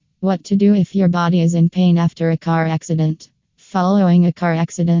What to do if your body is in pain after a car accident? Following a car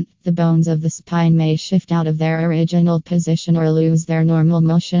accident, the bones of the spine may shift out of their original position or lose their normal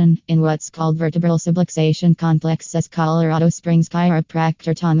motion in what's called vertebral subluxation complex, says Colorado Springs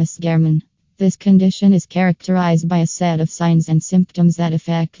chiropractor Thomas Gehrmann. This condition is characterized by a set of signs and symptoms that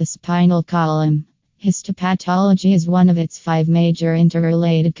affect the spinal column. Histopathology is one of its 5 major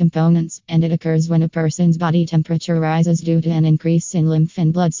interrelated components, and it occurs when a person's body temperature rises due to an increase in lymph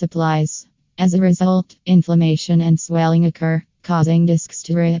and blood supplies. As a result, inflammation and swelling occur, causing discs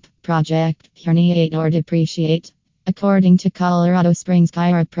to rip, project, herniate, or depreciate. According to Colorado Springs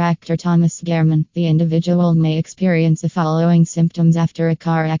chiropractor Thomas Gehrmann, the individual may experience the following symptoms after a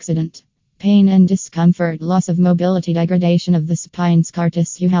car accident: pain and discomfort, loss of mobility, degradation of the spine, scar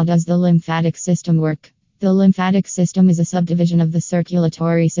tissue. How does the lymphatic system work? The lymphatic system is a subdivision of the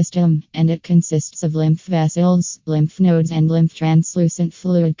circulatory system, and it consists of lymph vessels, lymph nodes, and lymph translucent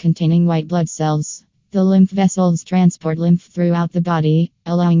fluid containing white blood cells. The lymph vessels transport lymph throughout the body,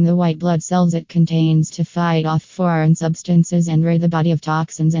 allowing the white blood cells it contains to fight off foreign substances and rid the body of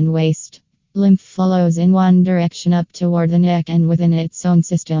toxins and waste. Lymph flows in one direction up toward the neck and within its own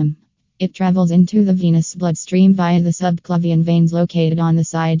system. It travels into the venous bloodstream via the subclavian veins located on the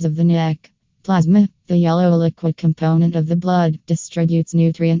sides of the neck. Plasma, the yellow liquid component of the blood, distributes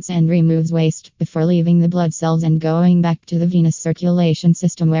nutrients and removes waste before leaving the blood cells and going back to the venous circulation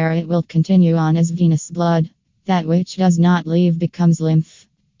system, where it will continue on as venous blood. That which does not leave becomes lymph.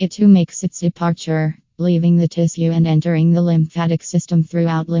 It too makes its departure, leaving the tissue and entering the lymphatic system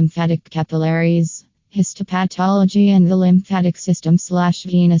throughout lymphatic capillaries. Histopathology and the lymphatic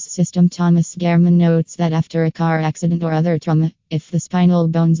system/venous system. Thomas Gehrmann notes that after a car accident or other trauma, if the spinal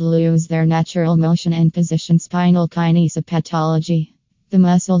bones lose their natural motion and position, spinal kinesiopathology, the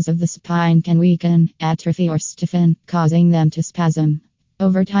muscles of the spine can weaken, atrophy, or stiffen, causing them to spasm.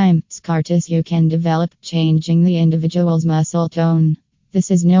 Over time, scar tissue can develop, changing the individual's muscle tone.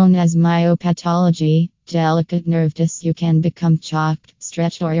 This is known as myopathology. Delicate nerve tissue can become chalked,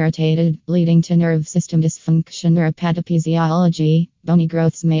 stretched, or irritated, leading to nerve system dysfunction or pathophysiology. Bony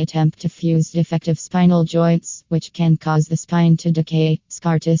growths may attempt to fuse defective spinal joints, which can cause the spine to decay,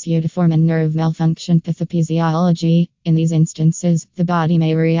 scar tissue to form, and nerve malfunction. Pathophysiology. In these instances, the body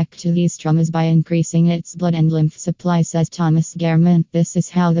may react to these traumas by increasing its blood and lymph supply, says Thomas Gehrmann. This is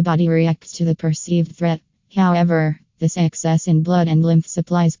how the body reacts to the perceived threat. However, this excess in blood and lymph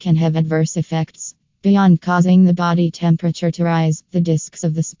supplies can have adverse effects. Beyond causing the body temperature to rise, the discs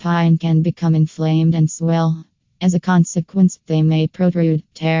of the spine can become inflamed and swell. As a consequence, they may protrude,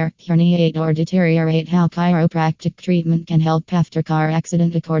 tear, herniate, or deteriorate. How chiropractic treatment can help after car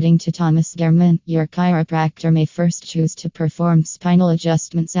accident. According to Thomas Gehrmann, your chiropractor may first choose to perform spinal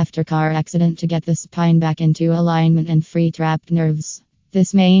adjustments after car accident to get the spine back into alignment and free trapped nerves.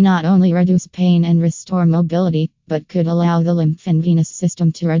 This may not only reduce pain and restore mobility, but could allow the lymph and venous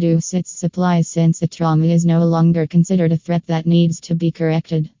system to reduce its supply, since the trauma is no longer considered a threat that needs to be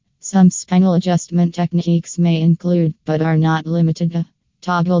corrected. Some spinal adjustment techniques may include, but are not limited to,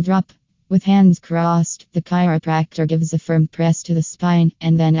 toggle drop. With hands crossed, the chiropractor gives a firm press to the spine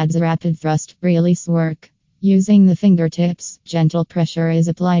and then adds a rapid thrust release work. Using the fingertips, gentle pressure is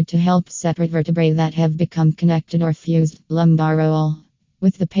applied to help separate vertebrae that have become connected or fused. Lumbar roll.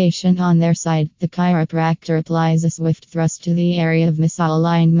 With the patient on their side, the chiropractor applies a swift thrust to the area of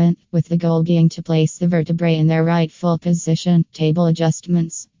misalignment, with the goal being to place the vertebrae in their rightful position. Table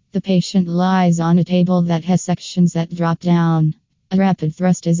adjustments. The patient lies on a table that has sections that drop down. A rapid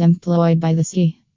thrust is employed by the C.